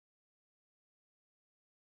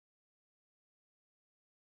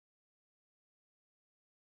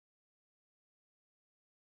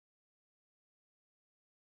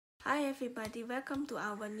Hi everybody, welcome to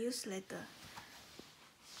our newsletter.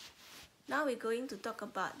 Now we're going to talk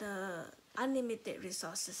about the unlimited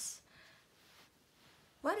resources.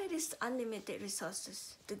 What it is unlimited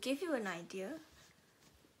resources? To give you an idea,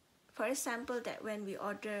 for example, that when we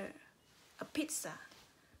order a pizza,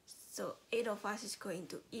 so 8 of us is going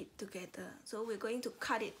to eat together. So we're going to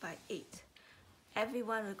cut it by 8.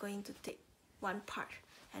 Everyone are going to take one part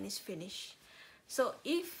and it's finished. So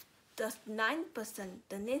if the ninth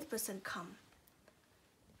person come,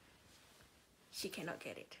 she cannot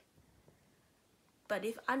get it. But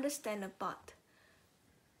if understand about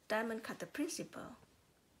diamond cutter principle,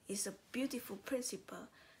 it's a beautiful principle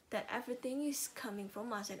that everything is coming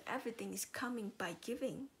from us and everything is coming by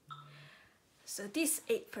giving. So this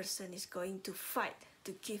 8th person is going to fight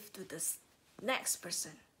to give to the next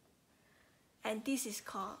person. And this is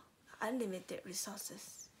called unlimited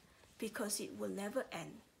resources because it will never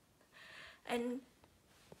end. And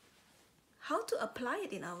how to apply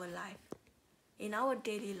it in our life, in our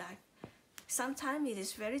daily life. Sometimes it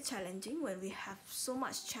is very challenging when we have so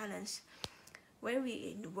much challenge, when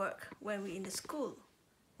we in work, when we in the school,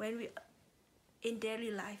 when we in daily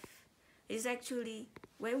life. It's actually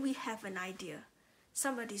when we have an idea,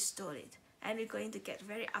 somebody stole it, and we're going to get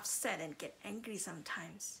very upset and get angry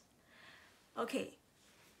sometimes. Okay,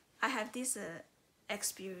 I have this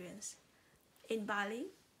experience. In Bali,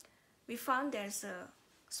 we found there's a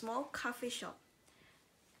small coffee shop.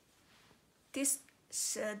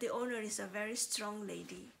 The owner is a very strong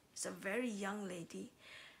lady. It's a very young lady.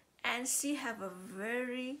 And she have a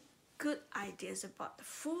very good ideas about the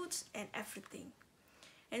foods and everything.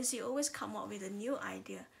 And she always come up with a new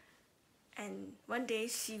idea. And one day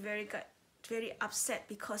she got very upset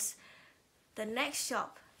because the next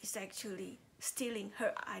shop is actually stealing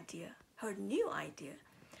her idea, her new idea.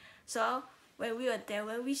 So when we were there,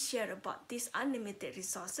 when we shared about these unlimited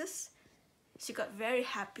resources, she got very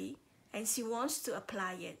happy and she wants to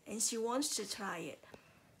apply it and she wants to try it.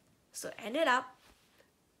 So ended up,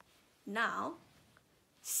 now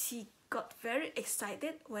she got very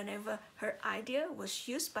excited whenever her idea was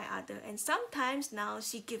used by others. And sometimes now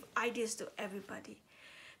she give ideas to everybody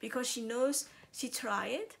because she knows she try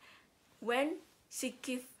it. When she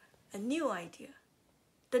give a new idea,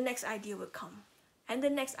 the next idea will come and the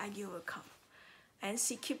next idea will come. And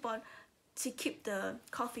she keep the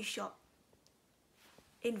coffee shop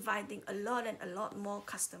inviting a lot more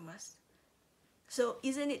customers. So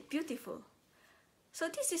isn't it beautiful? So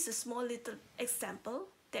this is a small little example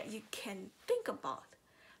that you can think about.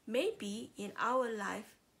 Maybe in our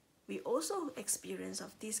life, we also experience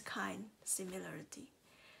of this kind similarity.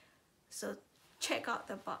 So check out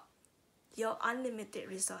about your unlimited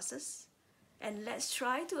resources and let's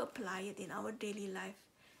try to apply it in our daily life.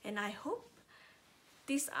 And I hope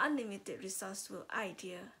this unlimited resourceful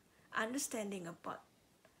idea, understanding about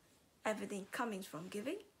everything coming from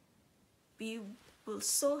giving, we will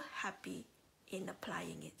so happy in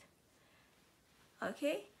applying it.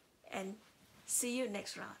 Okay, and see you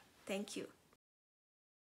next round. Thank you.